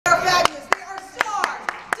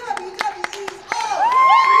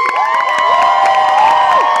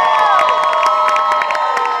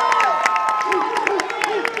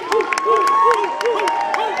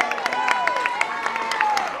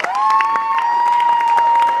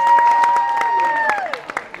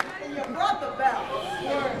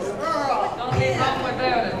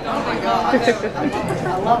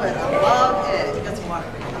I love it. I love it. You got some water.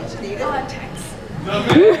 You need it? Thanks. Y'all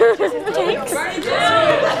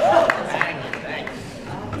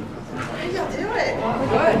do it.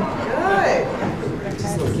 Good. Good.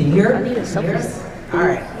 Can you hear it? I need a selfie. All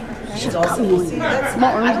right. She's awesome. See, that's,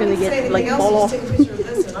 My arm's gonna get like fall off. Just take a picture of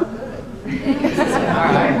this and I'm good.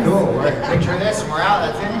 Alright, cool. We're a picture of this and we're out,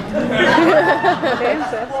 that's it.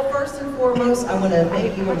 Well, first and foremost, I want to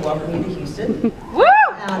thank you and welcome you to Houston. Woo!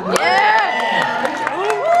 Yeah!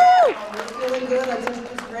 Woo! We're feeling good. Our team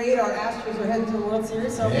is great. Our Astros are heading to the World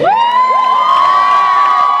Series. So Woo!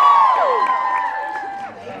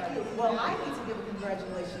 thank you. Well, I need to give a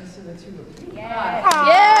congratulations to the two of you.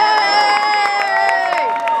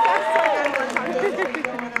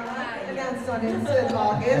 In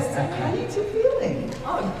August. How are you two feeling?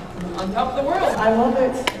 Oh, on top of the world. I love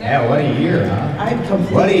it. Yeah, what a year, huh? I'm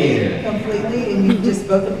completely, What a year. completely, and you just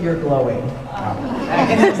both of you are glowing.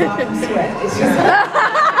 And it's not from sweat. It's just.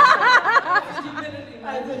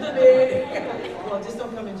 Well, just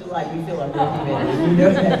don't come in July. You feel like real humidity. You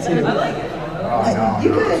know that too. I like it.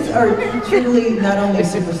 You guys are truly not only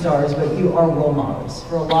superstars, but you are role models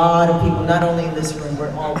for a lot of people, not only in this room,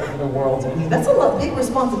 but all over the world. I mean, that's a big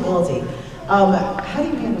responsibility. How do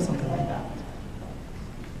you handle something like that?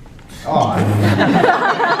 Oh, I mean,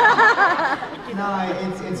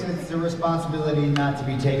 it's a responsibility not to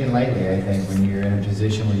be taken lightly. I think when you're in a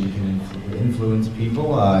position where you can influence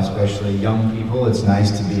people, especially young people, it's nice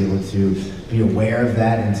to be able to be aware of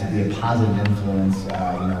that and to be a positive influence.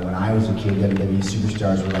 You know, when I was a kid, WWE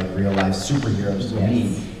superstars were like real life superheroes to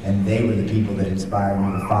me, and they were the people that inspired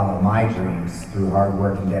me to follow my dreams through hard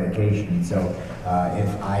work and dedication. So if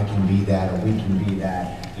I can be that, or we can be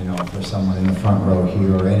that, you know, for someone in the front row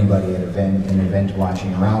here or anybody at an event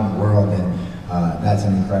watching around the world, then that's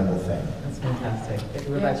an incredible thing. That's fantastic.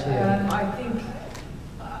 What about you?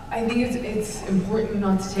 I think it's important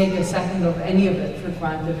not to take a second of any of it for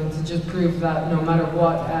granted, and to just prove that no matter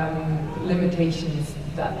what limitations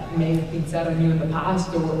that may have been set on you in the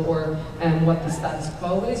past, or what the status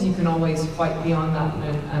quo is, you can always fight beyond that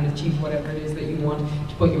and achieve whatever it is that you want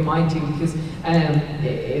to put your mind to. Because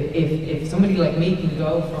if somebody like me can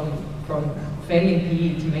go from failing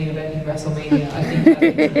PE to main event in WrestleMania, I think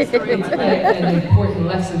that's an important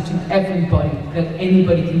lesson to everybody, that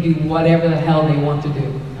anybody can do whatever the hell they want to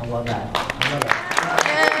do. I love that. I love it.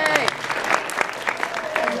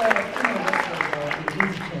 And,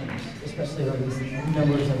 changed, especially over these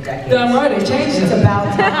numbers of decades. Damn right, it changed. It's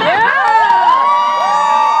about time.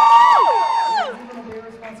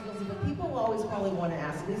 But people always probably want to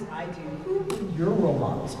ask, at least I do, who are your role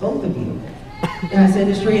models, both of you, in this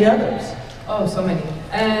industry and others? Oh, so many.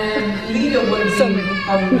 Lita would have been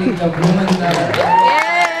probably the woman that.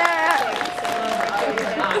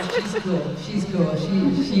 She's cool.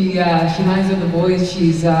 She hangs with the boys.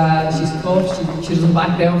 She's tough. She doesn't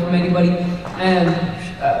back down from anybody.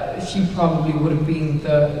 She probably would have been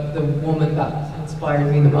the woman that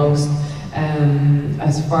inspired me the most.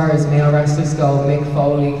 As far as male wrestlers go, Mick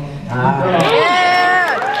Foley.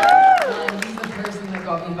 He's the person that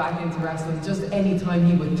got me back into wrestling. Just any time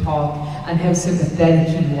he would talk, and how sympathetic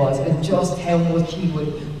he was, and just how much he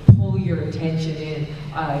would pull your attention in.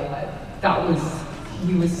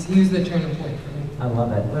 He was the turning point for me. I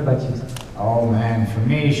love it. What about you? Oh man, for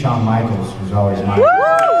me, Shawn Michaels was always my he was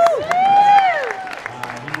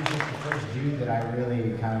just the first dude that I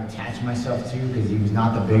really kind of attached myself to, because he was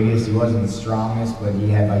not the biggest, he wasn't the strongest, but he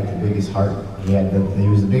had like the biggest heart. He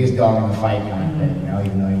was the biggest dog in the fight kind of thing, you know,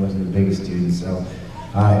 even though he wasn't the biggest dude. So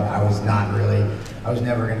I was never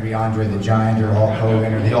going to be Andre the Giant or Hulk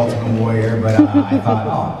Hogan or the Ultimate Warrior, but I thought,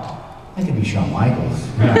 oh, I could be Shawn Michaels.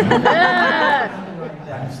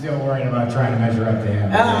 I'm still worrying about trying to measure up to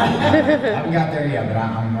him. I haven't got there yet, but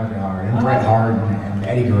I'm working hard. And Bret Hart and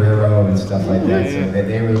Eddie Guerrero and stuff like that. So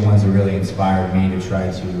they were the ones that really inspired me to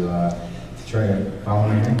try to follow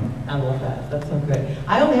my dream. I love that. That sounds good.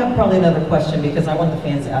 I only have probably another question, because I want the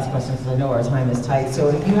fans to ask questions, because I know our time is tight. So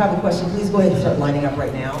if you have a question, please go ahead and start lining up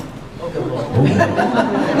right now. Oh, good Lord.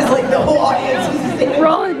 It's like the whole audience is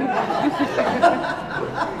Run!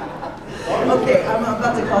 Okay, I'm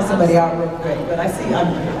about to call somebody out real quick, but I see,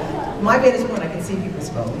 my vantage point, I can see people's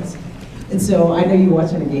phones. And so I know you're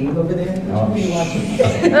watching a game over there. Oh. You're watching.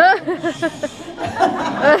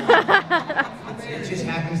 It just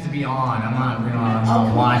happens to be on. I'm not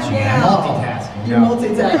watching. I'm multitasking. You're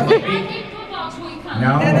multitasking.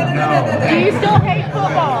 No. Do you still hate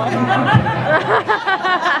football?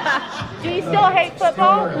 Do you still hate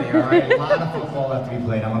football? It's still early, all right? A lot of football left to be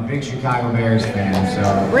played. I'm a big Chicago Bears fan, so.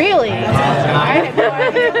 Really? I had no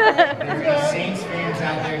idea. There's Saints fans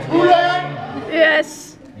out there today.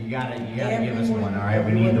 Yes. You gotta give us one, all right?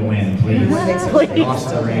 We need the win, please. Lost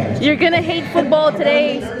the Raiders. You're gonna hate football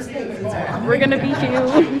today. We're gonna beat you.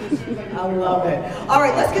 I love it. All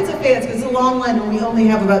right, let's get to fans because it's a long line and we only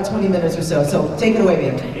have about 20 minutes or so. So take it away,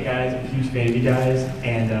 man. Hey guys, I'm a huge fan of you guys,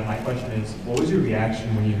 and my question is, what was your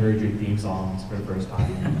reaction when you heard your theme songs for the first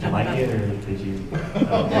time? Did you like it, or did you?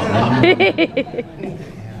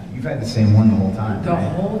 You've had the same one the whole time, The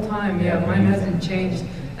right? whole time, yeah, mine hasn't changed.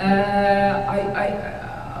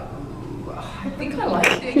 I think I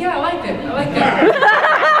liked it. Yeah, I liked it. I liked it. I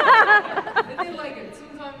did like it.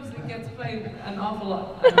 Sometimes it gets played an awful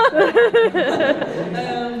lot.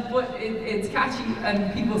 But it's catchy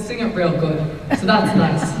and people sing it real good. So that's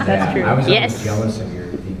nice. That's true. I was Yes. always jealous of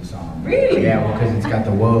your theme song. Really? Yeah, well, because it's got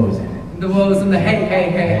the woes in it. The woes and the hey,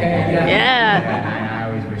 hey, hey, hey. Yeah. Yeah. I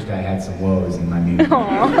always wished I had some woes in my music.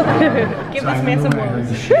 Give So this I man remember some when I heard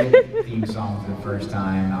woes. the Shield theme song for the first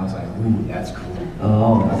time, I was like, ooh, that's cool.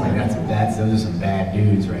 Oh. I was like, those are some bad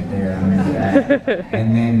dudes right there. I'm into that.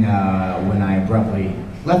 And then when I abruptly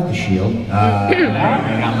left the Shield and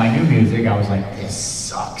I got my new music, I was like, this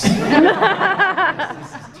sucks. This is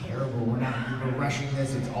terrible. We're rushing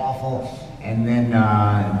this. It's awful. And then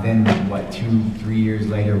what, 2-3 years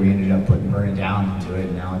later, we ended up putting Burn It Down into it,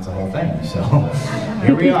 and now it's a whole thing. So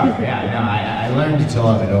here we are. Yeah, no, I learned to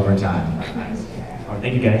love it over time. Oh,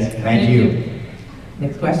 thank you guys. Thank you.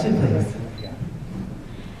 Next question, please.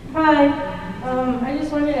 Hi. I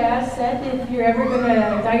just wanted to ask Seth if you're ever going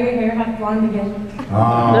to dye your hair half blonde again.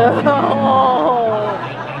 Oh.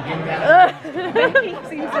 Becky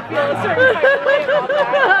seems to feel a certain type of way about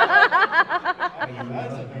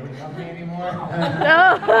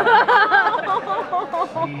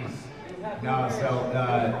No, so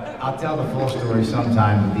I'll tell the full story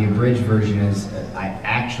sometime, but the abridged version is I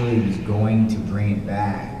actually was going to bring it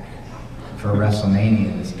back for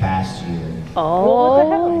WrestleMania this past year.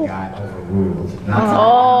 Oh. I got overruled.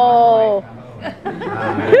 Oh.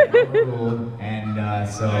 Overruled, and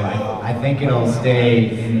so I think it'll stay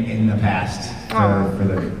in the past for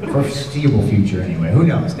the foreseeable future anyway. Who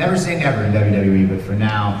knows? Never say never in WWE, but for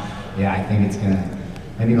now, yeah, I think it's gonna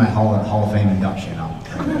maybe my Hall of Fame induction.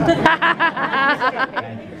 Thank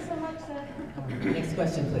you. So much, Seth. Next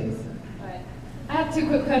question, please. I have two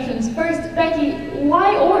quick questions. First, Becky,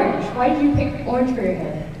 why orange? Why did you pick orange for your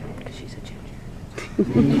hair? She's a ginger.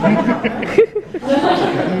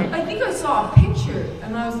 I think I saw a picture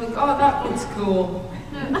and I was like, oh, that looks cool.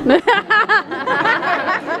 Second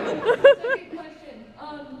question,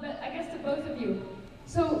 but I guess to both of you.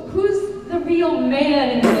 So, who's the real man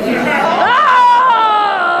in this?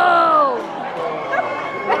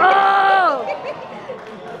 Oh!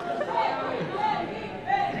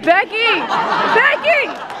 Becky! Becky!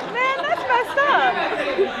 Man, that's messed up.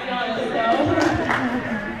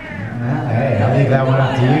 Hey, I'll leave that one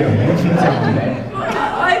up to you. You tell me that. I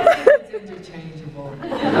think it's interchangeable.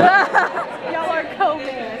 Y'all are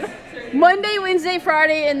co-mans. Monday, Wednesday,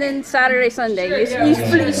 Friday, and then Saturday, Sunday. Sure, You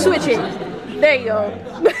yeah. switch it. There you go.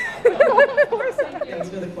 Thanks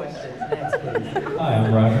for the questions. Next, please. Hi,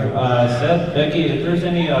 I'm Roger. Seth, Becky, if there's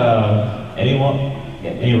any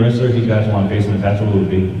wrestlers you guys want to face in the past, what would it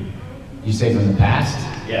be? You say from the past?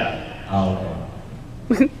 Yeah. Oh,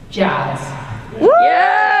 okay. Jazz.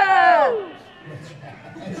 Yeah!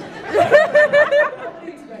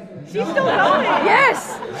 She's still going.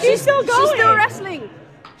 Yes, she's still going. She's still wrestling.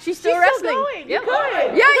 She's still wrestling. Going. Yep. You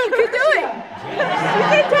could. Yeah, you could do it.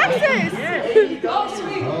 She's in Texas. Oh,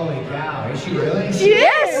 sweet. Holy cow, is she really? She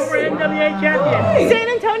is. Former NWA champion. San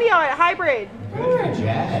Antonio at Hybrid. Good for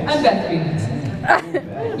Jazz. And Beth Phoenix.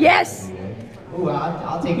 Yes. Ooh,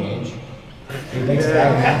 I'll take Edge. Big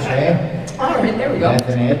style match, eh? All right, there we go. Beth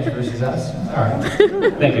and Edge versus us. All right.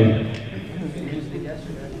 Thank you.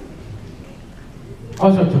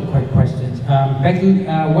 Also, two quick questions. Becky,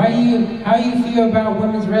 how do you feel about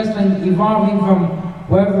women's wrestling evolving from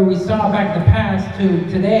wherever we saw back in the past to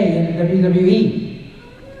today in the WWE?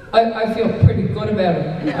 I feel pretty good about it.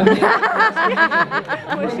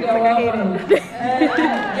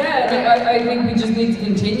 I think we just need to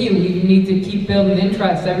continue. We need to keep building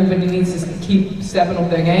interest. Everybody needs to keep stepping up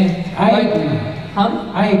their game. I agree.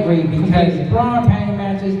 Huh? I agree, because bra and panty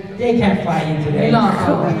matches, they can't fly in today. No.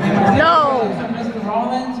 No. So, Mr.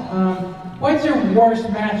 Rollins, what's your worst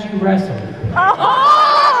match you wrestled?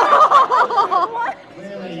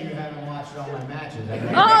 Clearly, you haven't watched all my matches.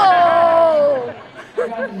 Oh! I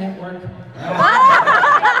got the network.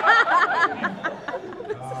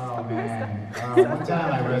 Oh man! One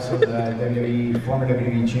time I wrestled former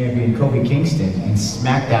WWE champion Kofi Kingston in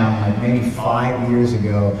SmackDown maybe 5 years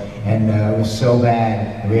ago, and it was so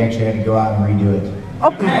bad that we actually had to go out and redo it.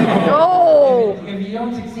 Oh. If you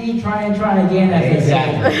don't succeed, try and try again. As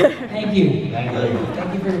Exactly. they say. Thank you.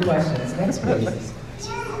 Thank you for your questions. Next, please.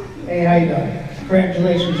 Hey, how you doing?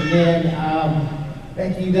 Congratulations again.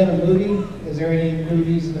 Becky, you done a movie? Is there any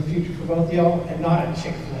movies in the future for both of y'all? And not a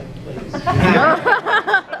chick flick, please.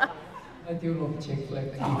 I do love a chick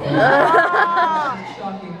flick.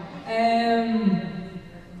 Shocking.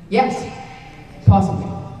 Yes, possibly.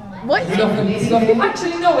 What?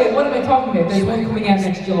 Actually, no, wait, what am I talking about? There's one coming out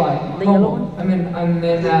next July. The yellow one? I'm in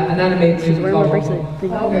an animated movie Wearing my called bracelet.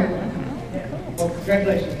 Okay. Well,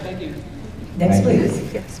 congratulations. Thank you. Next,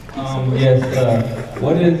 please. Yes. Yes,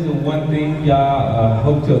 what is the one thing y'all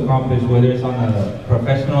hope to accomplish, whether it's on a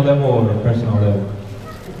professional level or a personal level?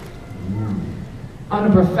 On a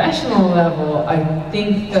professional level, I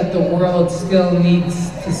think that the world still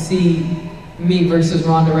needs to see me versus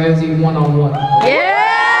Ronda Rousey one-on-one.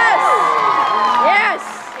 Yes! Yes!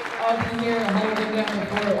 I'll be here holding down the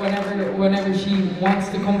court whenever she wants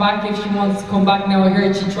to come back. If she wants to come back now, I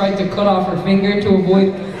heard she tried to cut off her finger to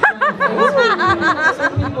avoid.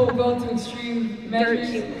 Some people go to extreme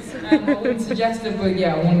measures, and I wouldn't suggest it, but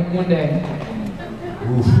yeah, one day.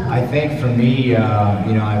 Oof, I think for me, you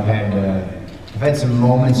know, I've had some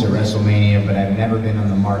moments at WrestleMania, but I've never been on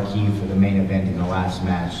the marquee for the main event in the last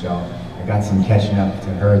match, so I got some catching up to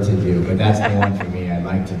her to do, but that's the one for me. I'd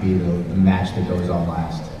like to be the match that goes on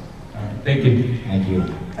last. Thank you. Thank you.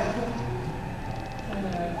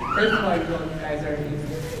 First of all, you guys are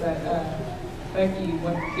useless, but Becky,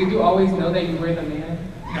 did you always know that you were the man?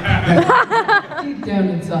 Deep down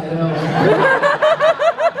inside, oh.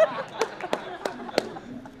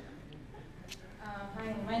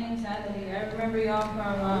 Hi, my name's Natalie. I remember y'all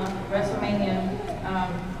from WrestleMania.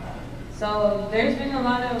 So there's been a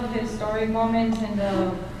lot of historic moments in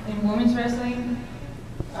women's wrestling,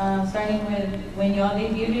 starting with when y'all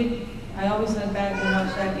debuted. I always look back and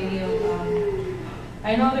watch that video.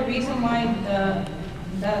 I know the reason why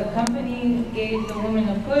the company gave the women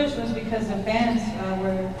a push was because the fans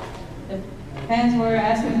were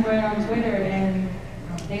asking for it on Twitter, and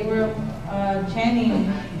they were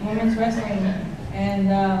chanting women's wrestling. And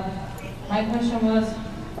my question was,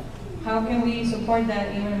 how can we support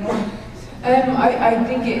that even more? I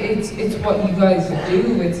think it's what you guys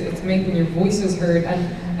do. It's making your voices heard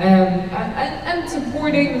and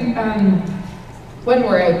supporting when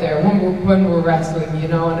we're out there, when we're wrestling, you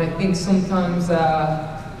know. And I think sometimes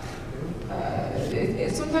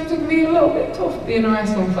sometimes it can be a little bit tough being a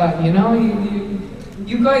wrestling fan, you know.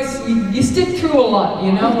 You guys, you stick through a lot,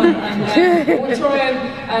 you know, and we're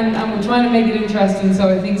trying to make it interesting. So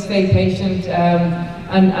I think stay patient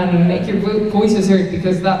and make your voices heard,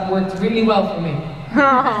 because that worked really well for me.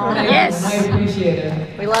 Oh, yes. I appreciate it.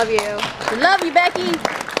 We love you. We love you, Becky.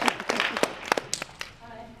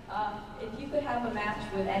 If you could have a match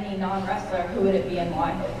with any non-wrestler, who would it be and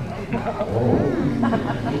why?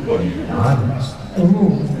 Non-wrestler.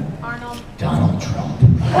 Ooh. Arnold. Donald Trump.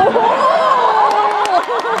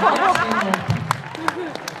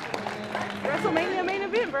 WrestleMania main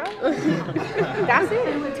event, bro. That's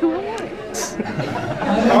it. 2-1.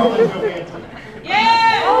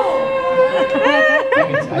 Yeah!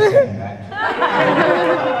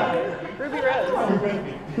 Ruby Rose.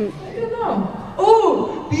 I don't know.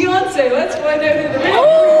 Oh, Beyonce. Let's find out who the real.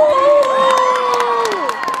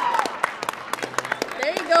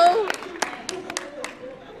 There you go.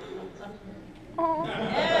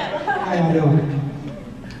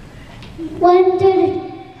 When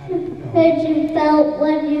did you felt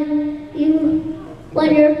when you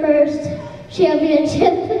won your first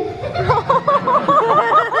championship?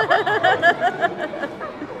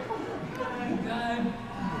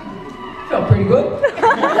 Felt pretty good.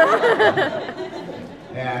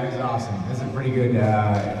 Yeah, it was awesome. It was a pretty good,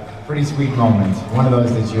 pretty sweet moment. One of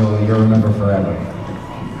those that you'll remember forever.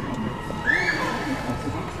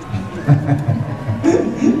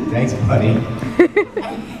 Thanks, buddy.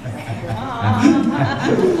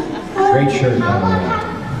 Great shirt, by the way.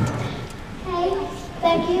 Hey,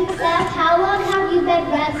 Becky, Seth, how long have you been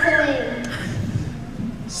wrestling?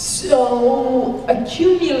 So,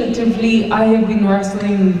 accumulatively, I have been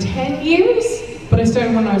wrestling 10 years, but I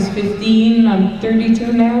started when I was 15. I'm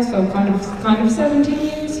 32 now, so kind of 17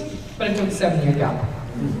 years, but I took a 7-year gap.